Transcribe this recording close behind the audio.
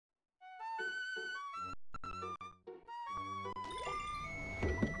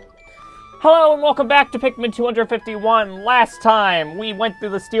Hello and welcome back to Pikmin 251. Last time, we went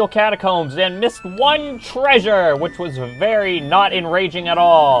through the Steel Catacombs and missed one treasure, which was very not enraging at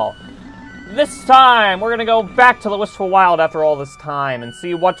all. This time, we're gonna go back to the Wistful Wild after all this time and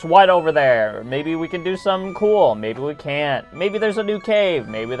see what's what over there. Maybe we can do something cool, maybe we can't. Maybe there's a new cave,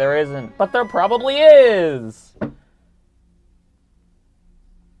 maybe there isn't, but there probably is!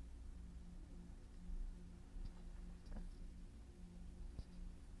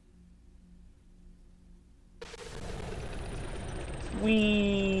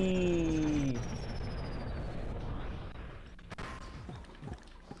 Whee!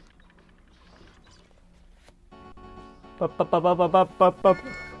 Alright,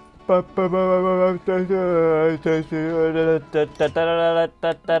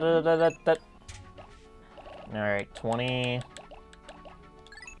 20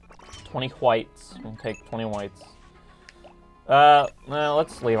 whites. We'll take 20 whites. Well,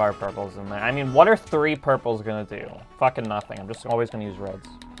 let's leave our purples in there. I mean, what are 3 purples gonna do? Fucking nothing. I'm just always gonna use reds.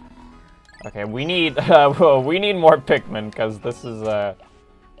 Okay, we need, we need more Pikmin, because this is,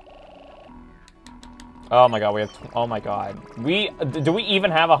 oh my god, we have, oh my god. Do we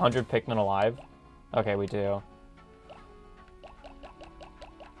even have 100 Pikmin alive? Okay, we do.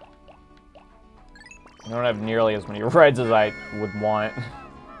 I don't have nearly as many reds as I would want.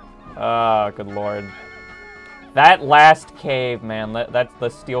 Oh, good lord. That last cave, man, that's the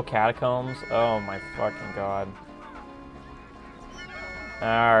Steel Catacombs. Oh my fucking god.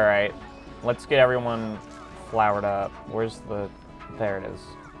 Alright. Let's get everyone flowered up. Where's the... There it is.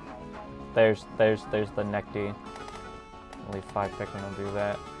 There's the Necti. I'll leave 5 Pikmin to do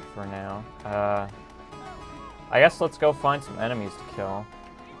that for now. I guess let's go find some enemies to kill.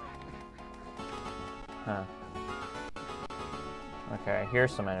 Huh. Okay,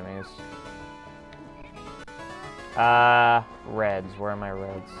 here's some enemies. Reds. Where are my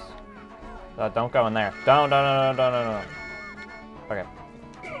reds? Don't go in there. Don't. Okay.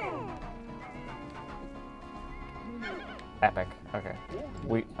 Epic. Okay.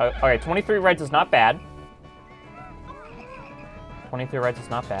 Okay, 23 reds is not bad. 23 reds is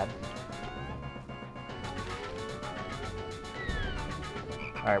not bad.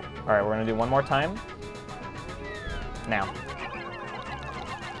 Alright, we're gonna do one more time. Now.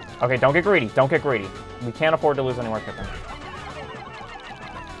 Okay, don't get greedy. Don't get greedy. We can't afford to lose any more Pikmin.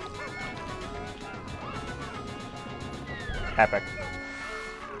 Epic.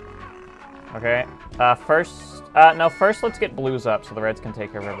 Okay. First let's get blues up so the reds can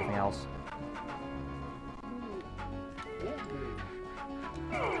take care of everything else.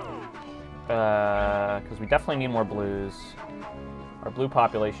 Because we definitely need more blues. Our blue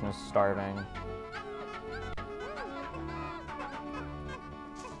population is starving.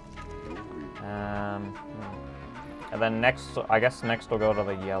 And then next, I guess next we'll go to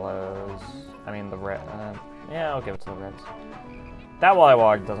the yellows. I mean the red. Yeah, I'll give it to the reds. That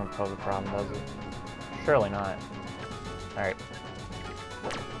Wollywog doesn't pose a problem, does it? Surely not. Alright.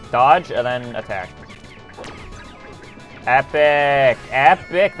 Dodge, and then attack. Epic!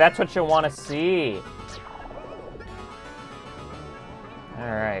 Epic! That's what you want to see!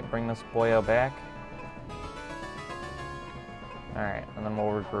 Alright, bring this boyo back. Alright, and then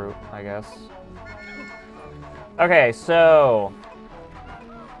we'll regroup, I guess. Okay, so...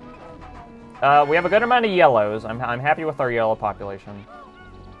 we have a good amount of yellows. I'm happy with our yellow population.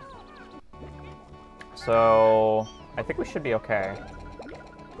 So... I think we should be okay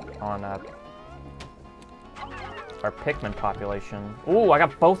on our Pikmin population. Ooh, I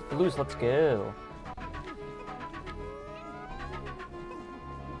got both blues. Let's go.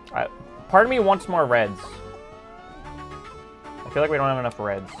 Part of me wants more reds. I feel like we don't have enough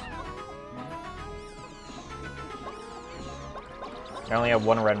reds. I only have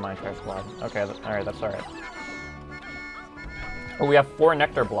 1 red in my entire squad. Okay, alright, that's alright. Oh, we have 4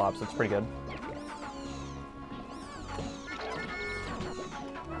 nectar blobs. That's pretty good.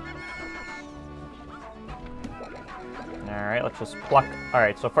 Alright, let's just pluck.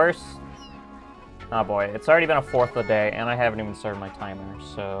 Alright, so first... Oh boy, it's already been a 4th of the day, and I haven't even started my timer,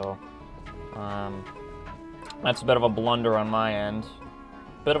 so... that's a bit of a blunder on my end.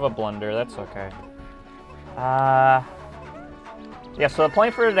 Bit of a blunder, that's okay. Yeah, so the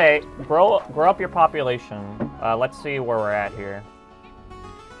plan for today, grow up your population. Let's see where we're at here.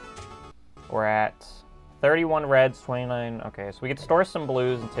 We're at 31 reds, 29... Okay, so we could store some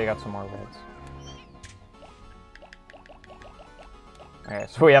blues and take out some more reds. Okay,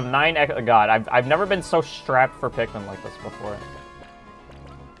 so we have 9... God, I've never been so strapped for Pikmin like this before.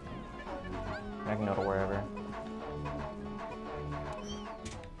 I can go to wherever.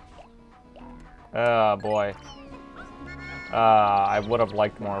 Oh, boy. I would have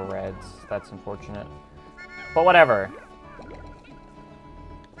liked more reds. That's unfortunate. But whatever.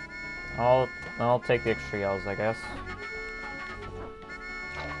 I'll take the extra yellows, I guess.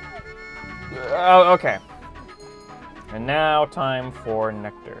 Oh, okay. And now time for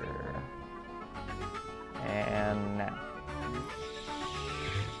nectar. And now.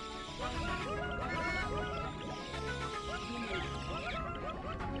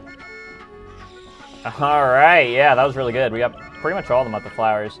 Alright, yeah, that was really good. We got pretty much all of them at the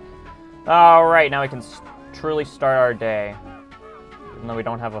flowers. Alright, now we can truly start our day. Even though we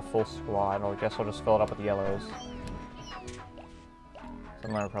don't have a full squad, I guess we'll just fill it up with yellows.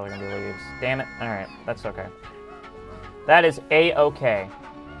 Some of them are probably gonna be leaves. Damn it. Alright, that's okay. That is A-okay.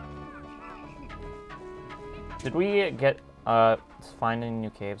 Did we get, find any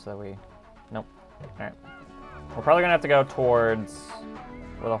new caves that we... Nope. Alright. We're probably gonna have to go towards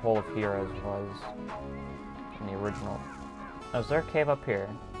where the Hole of Heroes was in the original. Oh, is there a cave up here?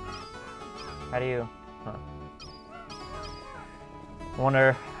 How do you... Huh.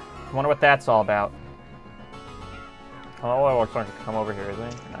 Wonder what that's all about. Oh, Wollywogs aren't gonna come over here, is he?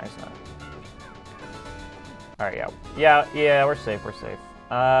 No, he's not. Alright, yeah, we're safe, we're safe.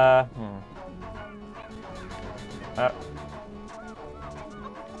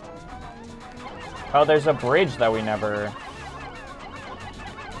 Oh, there's a bridge that we never...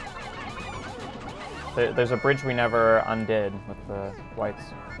 There's a bridge we never undid with the whites.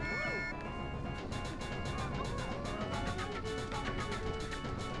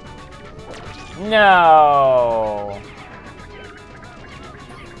 No!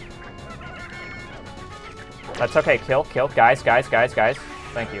 That's okay, kill. Guys.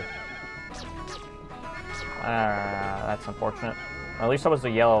 Thank you. That's unfortunate. At least that was a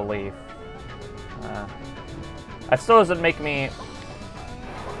yellow leaf. That still doesn't make me...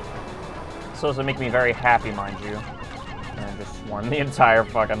 Still doesn't make me very happy, mind you. And I just won the entire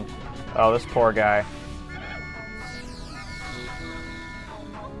fucking... Oh, this poor guy.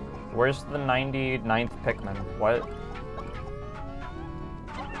 Where's the 99th Pikmin? What?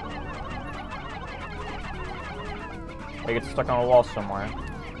 They get stuck on a wall somewhere.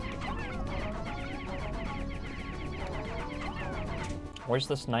 Where's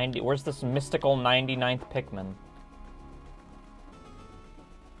this mystical 99th Pikmin?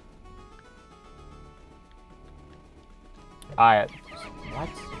 What?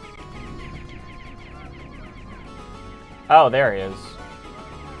 Oh, there he is.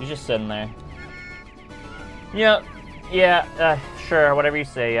 He's just sitting there. Yeah, sure, whatever you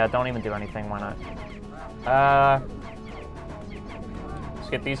say. Yeah, don't even do anything, why not? Let's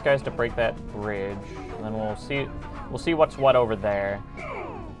get these guys to break that bridge, and then we'll see what's what over there.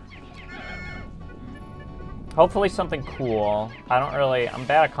 Hopefully something cool. I'm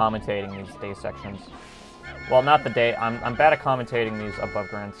bad at commentating these day sections. Well, not the day, I'm bad at commentating these above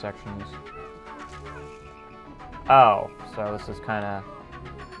ground sections. Oh, so this is kinda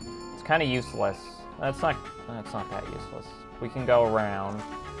useless. That's not that useless. We can go around.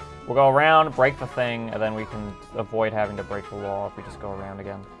 We'll go around, break the thing, and then we can avoid having to break the wall if we just go around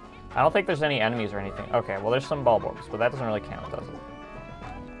again. I don't think there's any enemies or anything. Okay, well there's some bulbs, but that doesn't really count, does it?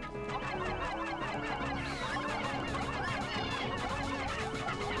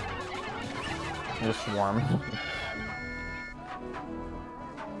 Just swarm.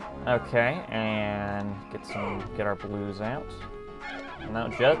 Okay, and get our blues out. No,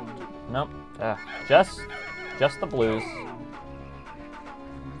 just the blues.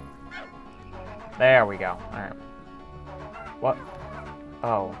 There we go. All right. What?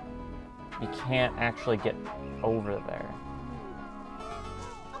 Oh, you can't actually get over there.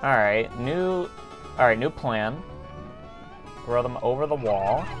 All right, new plan. Throw them over the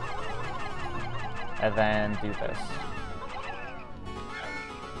wall. And then do this.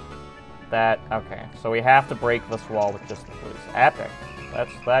 Okay, so we have to break this wall with just the blues. Epic.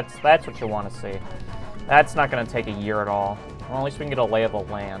 That's what you want to see. That's not going to take a year at all. Well, at least we can get a lay of the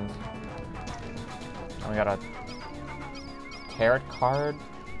land. And we got a tarot card.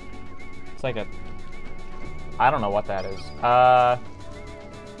 It's like I don't know what that is.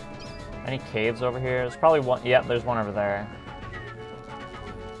 Any caves over here? There's probably one. Yep, there's one over there.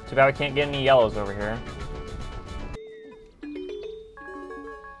 Too bad we can't get any yellows over here.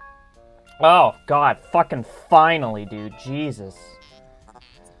 Oh, God. Fucking finally, dude. Jesus.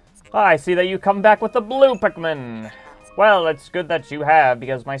 Oh, I see that you come back with the blue Pikmin. Well, it's good that you have,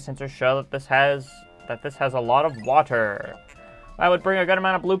 because my sensors show that this has a lot of water. I would bring a good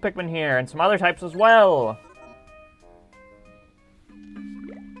amount of blue Pikmin here, and some other types as well.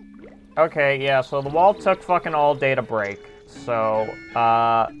 Okay, yeah, so the wall took fucking all day to break. So,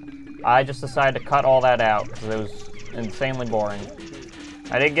 I just decided to cut all that out, because insanely boring.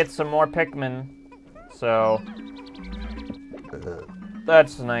 I did get some more Pikmin, so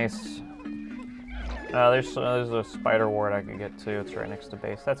that's nice. There's a spider ward I could get to. It's right next to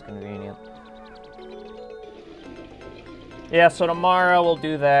base. That's convenient. Yeah, so tomorrow we'll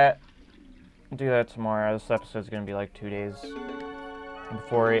do that. Do that tomorrow. This episode's gonna be like 2 days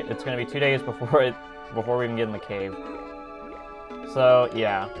before it's gonna be 2 days before we even get in the cave. So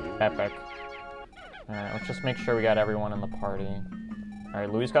yeah, epic. All right, let's just make sure we got everyone in the party. All right,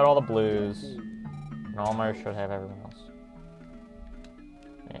 Louis got all the blues, and Almar should have everyone else.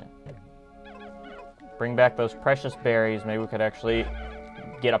 Yeah. Bring back those precious berries. Maybe we could actually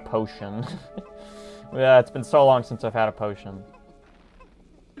get a potion. Yeah, it's been so long since I've had a potion.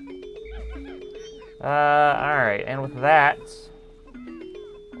 Alright, and with that,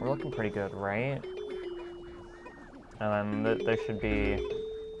 we're looking pretty good, right? And then there should be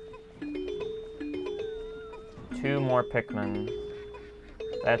 2 more Pikmin.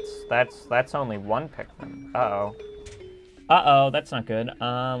 That's only 1 Pikmin. Uh-oh. Uh-oh, that's not good. Where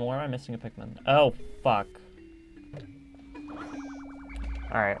am I missing a Pikmin? Oh, fuck.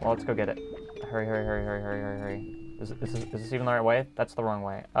 Alright, well, let's go get it. Hurry, hurry, hurry, hurry, hurry, hurry, hurry. Is this even the right way? That's the wrong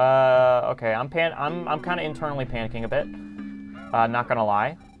way. Okay, I'm kind of internally panicking a bit. Not gonna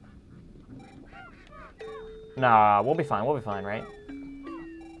lie. Nah, we'll be fine, right?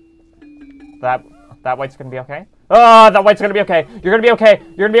 That white's gonna be okay? Oh, that white's gonna be okay! You're gonna be okay!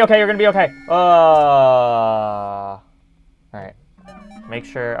 You're gonna be okay! You're gonna be okay! Alright. Make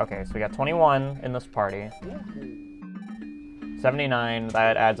sure, okay, so we got 21 in this party. 79,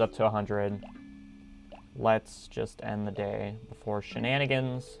 that adds up to 100. Let's just end the day before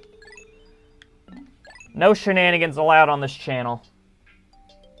shenanigans. No shenanigans allowed on this channel.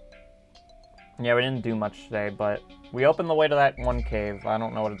 Yeah, we didn't do much today, but we opened the way to that one cave. I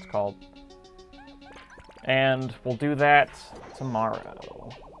don't know what it's called. And we'll do that tomorrow.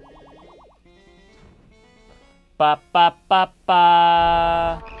 Ba ba ba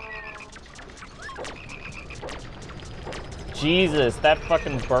ba. Jesus, that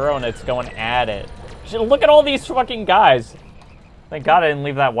fucking burrow and it's going at it. Look at all these fucking guys. Thank God I didn't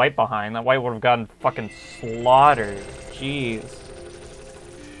leave that white behind. That white would have gotten fucking slaughtered. Jeez.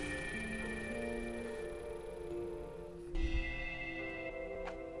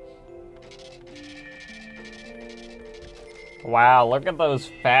 Wow, look at those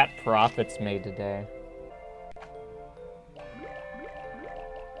fat profits made today.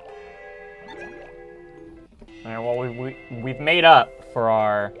 Alright, well, we've made up for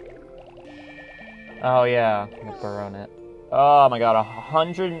our... Oh, yeah, we'll burrow in it. Oh my god,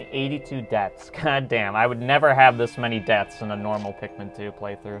 182 deaths. God damn, I would never have this many deaths in a normal Pikmin 2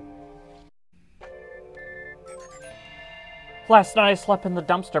 playthrough. Last night I slept in the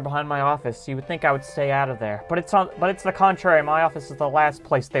dumpster behind my office. You would think I would stay out of there. But it's the contrary. My office is the last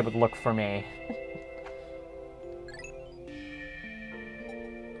place they would look for me.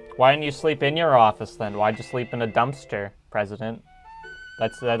 Why didn't you sleep in your office then? Why'd you sleep in a dumpster, President?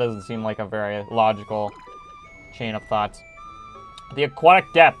 That doesn't seem like a very logical chain of thoughts. The aquatic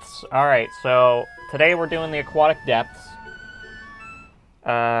depths. Alright, so today we're doing the aquatic depths.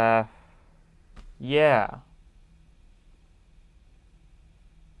 Yeah.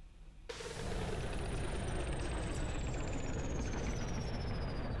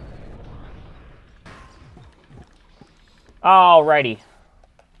 Alrighty.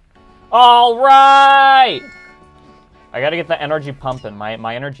 Alright! I gotta get the energy pumping.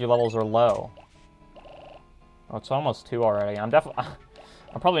 My energy levels are low. Oh, it's almost 2 already. I'm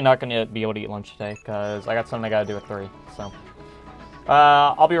probably not gonna be able to eat lunch today, because I got something I gotta do at 3, so.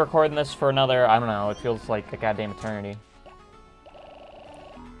 I'll be recording this for another, I don't know, it feels like a goddamn eternity.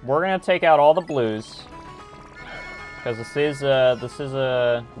 We're gonna take out all the blues, because this is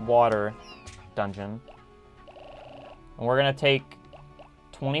a water dungeon. And we're gonna take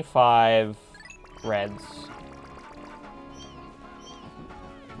 25 reds.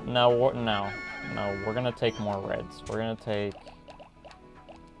 No, we're gonna take more reds. We're gonna take,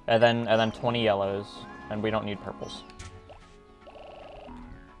 and then 20 yellows, and we don't need purples.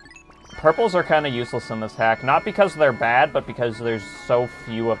 Purples are kind of useless in this hack, not because they're bad, but because there's so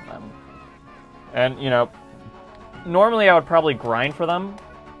few of them. And you know, normally I would probably grind for them,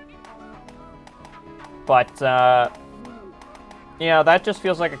 but you know, that just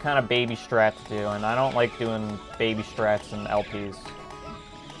feels like a kind of baby strat to do, and I don't like doing baby strats and LPs.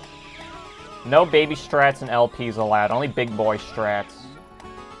 No baby strats and LPs allowed, only big boy strats.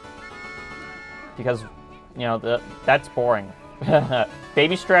 Because, you know, that's boring.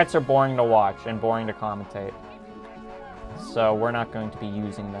 Baby strats are boring to watch and boring to commentate. so we're not going to be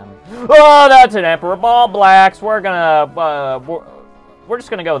using them. Oh, that's an Emperor Ball Blacks! We're gonna, we're just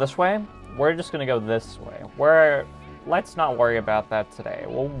gonna go this way. We're just gonna go this way. Let's not worry about that today.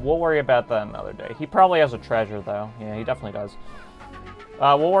 We'll worry about that another day. He probably has a treasure, though. Yeah, he definitely does.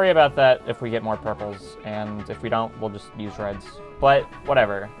 We'll worry about that if we get more purples, and if we don't, we'll just use reds. But,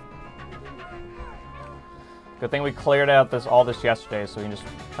 whatever. Good thing we cleared out all this yesterday, so we can just...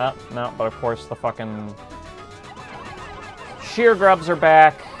 Oh, no, but of course the fucking... sheer grubs are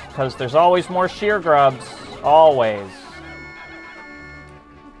back, because there's always more sheer grubs. Always.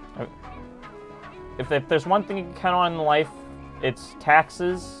 If there's one thing you can count on in life, it's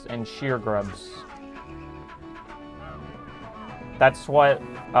taxes and sheer grubs. That's what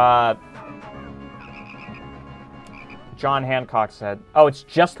John Hancock said. Oh, it's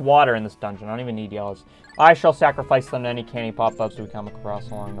just water in this dungeon. I don't even need yellows. I shall sacrifice them to any candy pop-ups we come across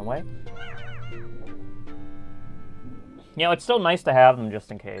along the way. You know, it's still nice to have them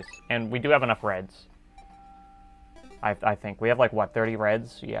just in case. And we do have enough reds. I think. We have like, what, 30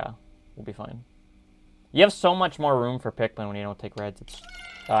 reds? Yeah, we'll be fine. You have so much more room for Pikmin when you don't take reds. It's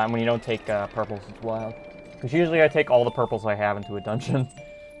when you don't take purples, it's wild. Because usually I take all the purples I have into a dungeon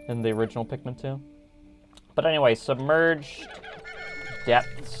in the original Pikmin 2. But anyway, submerged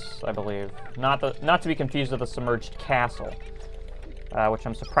depths, I believe. Not to be confused with the submerged castle, which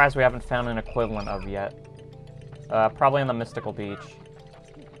I'm surprised we haven't found an equivalent of yet. Probably on the mystical beach.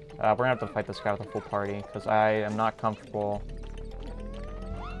 We're gonna have to fight this guy with a full party because I am not comfortable.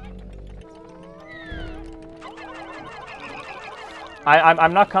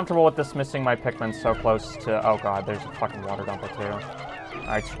 I'm not comfortable with this missing my Pikmin so close to... Oh god, there's a fucking water dumper too.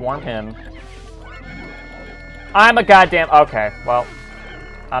 Alright, swarm him. I'm a goddamn... Okay, well...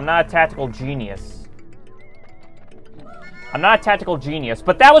 I'm not a tactical genius. I'm not a tactical genius,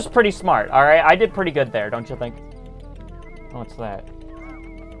 but that was pretty smart, alright? I did pretty good there, don't you think? Oh, what's that?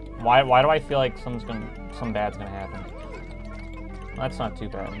 Why do I feel like some bad's gonna happen? Well, that's not too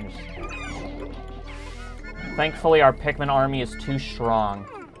bad. Thankfully, our Pikmin army is too strong.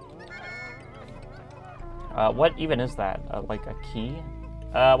 What even is that? Like a key?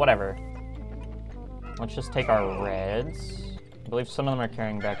 Whatever. Let's just take our reds. I believe some of them are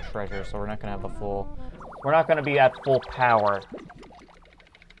carrying back treasure, so we're not gonna have the full... We're not gonna be at full power.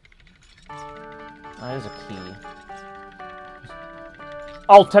 That is a key.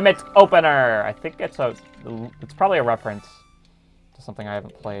 Ultimate opener! I think it's probably a reference to something I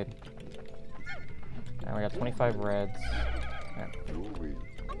haven't played. And we got 25 reds. Yeah.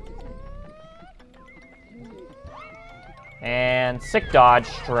 And sick dodge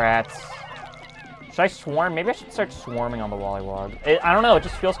strats. Should I swarm? Maybe I should start swarming on the Wollywog. I don't know, it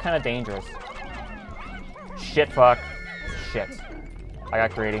just feels kind of dangerous. Shit, fuck. Shit. I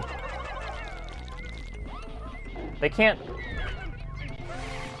got greedy. They can't...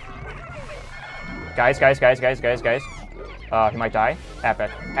 Guys. He might die.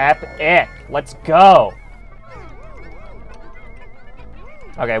 Epic. Epic! Let's go!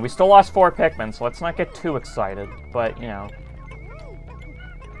 Okay, we still lost 4 Pikmin, so let's not get too excited. But, you know,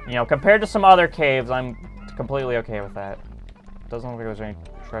 compared to some other caves, I'm completely okay with that. Doesn't look like there's any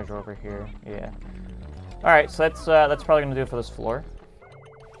treasure over here. Yeah. Alright, so that's probably gonna do it for this floor.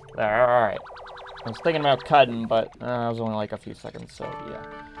 There, alright. I was thinking about cutting, but it was only like a few seconds, so yeah.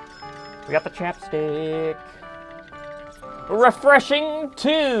 We got the chapstick. Refreshing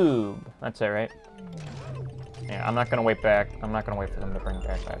tube! That's it, right? Yeah, I'm not gonna wait back. I'm not gonna wait for them to bring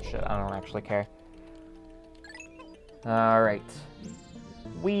back that shit. I don't actually care. Alright.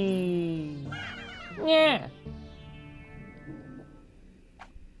 Yeah!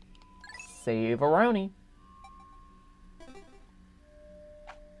 Save-a-roni.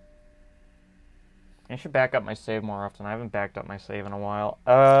 I should back up my save more often. I haven't backed up my save in a while.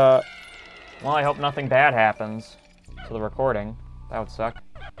 Well, I hope nothing bad happens to the recording. That would suck.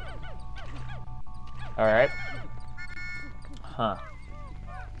 Alright. Huh.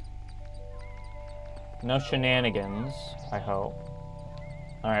 No shenanigans, I hope.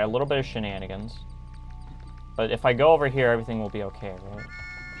 Alright, a little bit of shenanigans. But if I go over here, everything will be okay, right?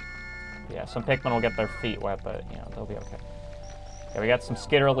 Yeah, some Pikmin will get their feet wet, but, you know, they'll be okay. Okay, we got some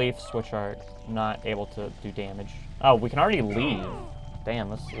skitter leaves, which are not able to do damage. Oh, we can already leave. Damn,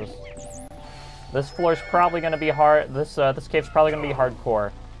 this floor's probably gonna be hard. This cave's probably gonna be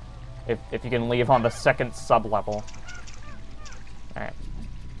hardcore. If you can leave on the second sub-level. Alright.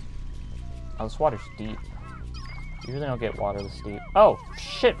 Oh, this water's deep. Usually don't get water this deep. Oh,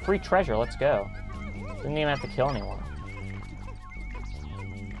 shit, free treasure, let's go. Didn't even have to kill anyone.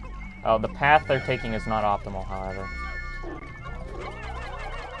 Oh, the path they're taking is not optimal, however.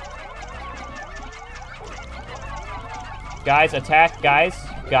 Guys, attack. Guys.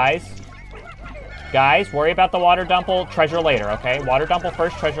 Guys, worry about the water dumple. Treasure later, okay? Water dumple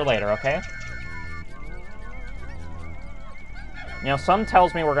first, treasure later, okay? You know, some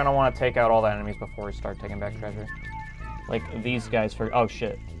tells me we're gonna want to take out all the enemies before we start taking back treasure. Like these guys for... Oh,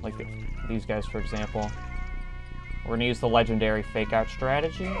 shit. Like these guys, for example. We're gonna use the legendary fake-out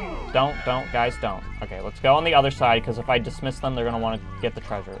strategy. Don't, guys, don't. Okay, let's go on the other side, because if I dismiss them, they're gonna want to get the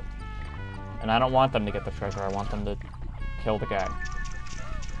treasure. And I don't want them to get the treasure. I want them to kill the guy.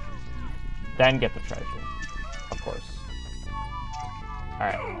 Then get the treasure. Of course.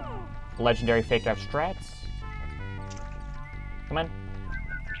 Alright. Legendary fake-out strats. Come on.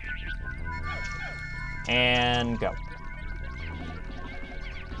 And go.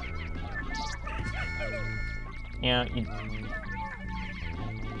 Yeah,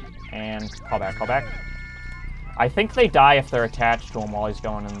 and call back. I think they die if they're attached to him while he's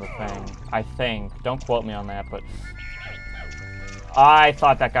going in the thing. I think. Don't quote me on that, but... I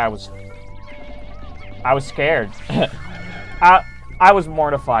thought that guy was... I was scared. I was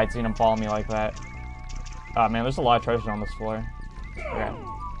mortified seeing him follow me like that. Oh man, there's a lot of treasure on this floor. Okay.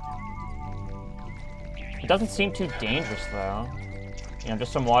 It doesn't seem too dangerous, though. You know,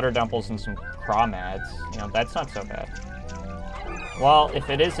 just some water dumples and some crawmads. You know, that's not so bad. Well, if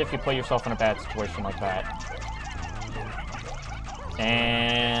it is, if you put yourself in a bad situation like that.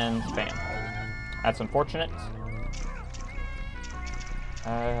 And bam. That's unfortunate.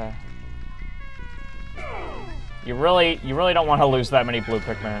 You really don't want to lose that many blue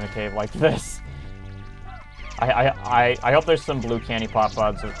Pikmin in a cave like this. I hope there's some blue candy pop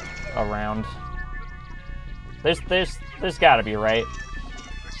buds around. There's gotta be, right?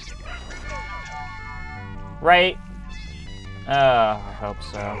 Right? I hope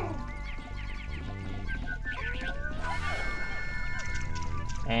so.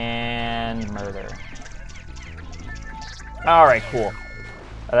 And murder. Alright, cool.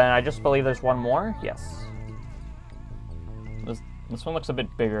 And then I just believe there's one more? Yes. This one looks a bit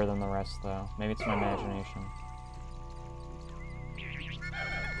bigger than the rest, though. Maybe it's my imagination.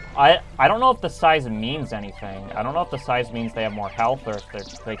 I don't know if the size means anything. I don't know if the size means they have more health or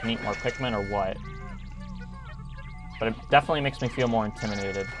if they can eat more Pikmin or what. But it definitely makes me feel more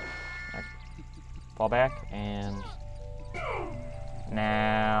intimidated. Right. Fall back, and...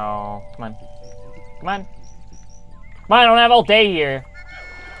 Now... Come on. Come on! Come on, I don't have all day here!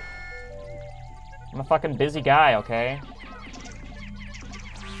 I'm a fucking busy guy, okay?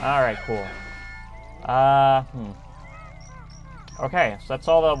 Alright, cool. Okay, so that's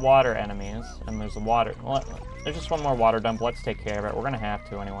all the water enemies, and there's the water... Well, there's just one more water dump. Let's take care of it. We're gonna have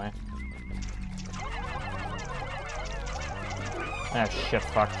to, anyway. Ah, shit,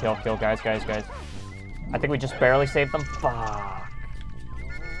 fuck. Kill, guys. I think we just barely saved them. Fuck.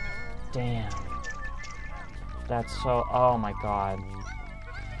 Damn. That's so... Oh, my God.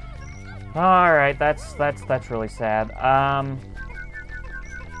 Alright, that's really sad.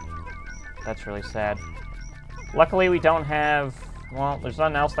 That's really sad. Luckily, we don't have... Well, there's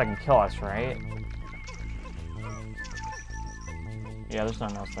nothing else that can kill us, right? Yeah, there's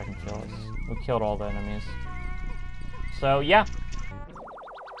nothing else that can kill us. We killed all the enemies. So, yeah.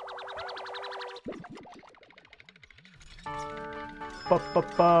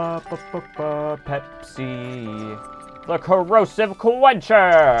 Pepsi. The corrosive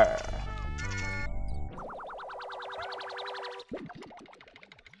quencher!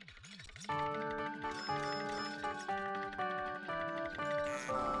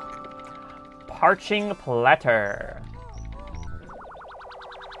 Parching platter.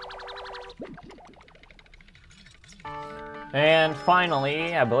 And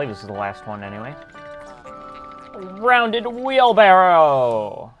finally, I believe this is the last one anyway. Rounded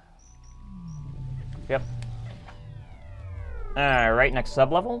wheelbarrow. Yep. Alright, next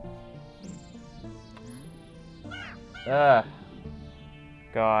sub-level.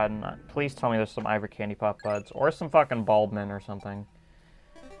 God, please tell me there's some Ivory Candy Pop Buds. Or some fucking Baldman or something.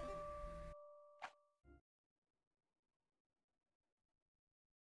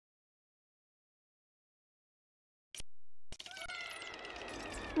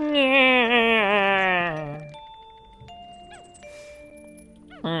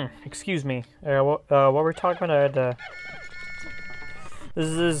 Excuse me. What were we talking about? This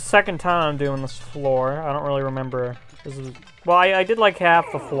is the second time I'm doing this floor. I don't really remember. Well, I did like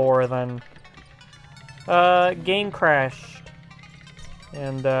half the floor, then game crashed,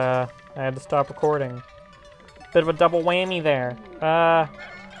 and I had to stop recording. Bit of a double whammy there.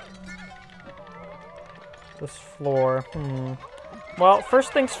 This floor. Well,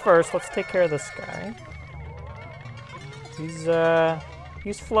 first things first. Let's take care of this guy.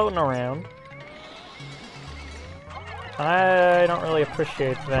 He's floating around. I don't really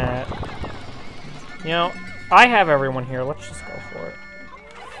appreciate that. You know, I have everyone here. Let's just go for it.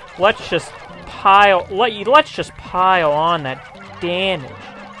 Let's just pile on that damage.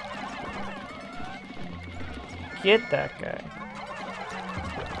 Get that guy.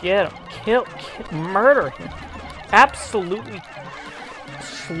 Get him. Kill, murder him. Absolutely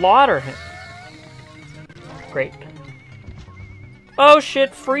slaughter him. Great. Oh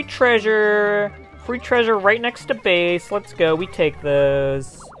shit, free treasure. Free treasure right next to base. Let's go. We take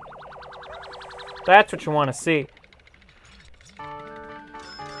those. That's what you want to see.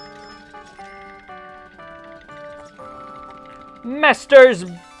 Master's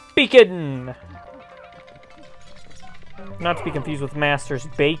Beacon. Not to be confused with Master's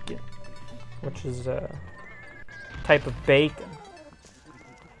Bacon, which is a type of bacon.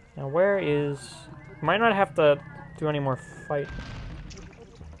 Now where is... Might not have to do any more fighting.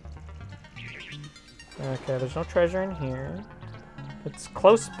 Okay, there's no treasure in here. It's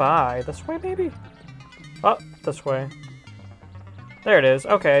close by. This way, maybe? Oh, this way. There it is.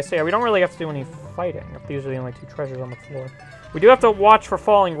 Okay, so yeah, we don't really have to do any fighting if these are the only two treasures on the floor. We do have to watch for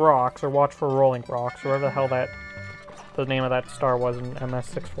falling rocks, or watch for rolling rocks, or whatever the hell the name of that star was in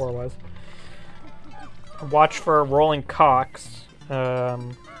MS64 was. Watch for rolling cocks.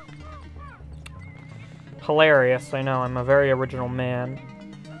 Hilarious, I know, I'm a very original man.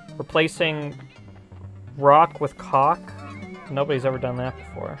 Replacing rock with cock? Nobody's ever done that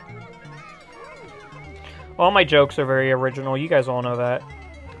before. All my jokes are very original, you guys all know that.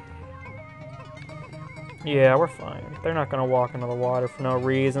 Yeah, we're fine. They're not gonna walk into the water for no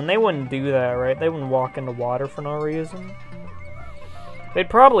reason. They wouldn't do that, right? They wouldn't walk into water for no reason. They'd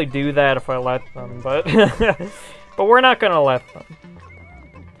probably do that if I let them, but... but we're not gonna let them.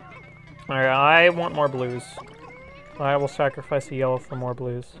 Alright, I want more blues. I will sacrifice a yellow for more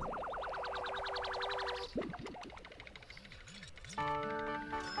blues.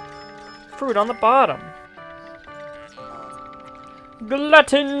 Fruit on the bottom.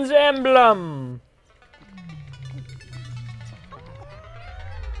 Glutton's Emblem!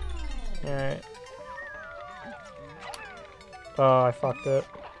 Alright. Oh, I fucked it.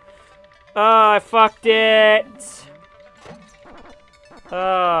 Oh, I fucked it!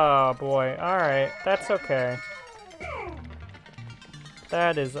 Oh, boy. Alright. That's okay.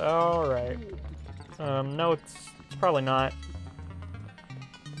 That is alright. No, it's probably not.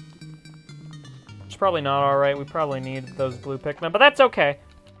 It's probably not alright. We probably need those blue Pikmin, but that's okay.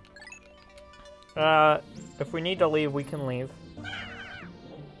 If we need to leave, we can leave.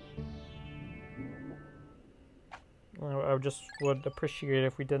 I just would appreciate it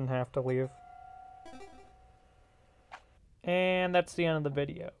if we didn't have to leave. And that's the end of the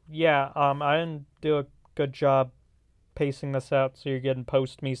video. Yeah, I didn't do a good job pacing this out, so you're getting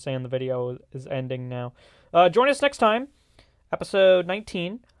post me saying the video is ending now. Join us next time, episode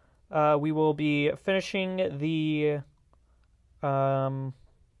 19. We will be finishing the,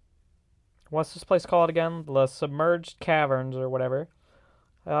 what's this place called again? The Submerged Caverns or whatever.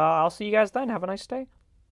 I'll see you guys then. Have a nice day.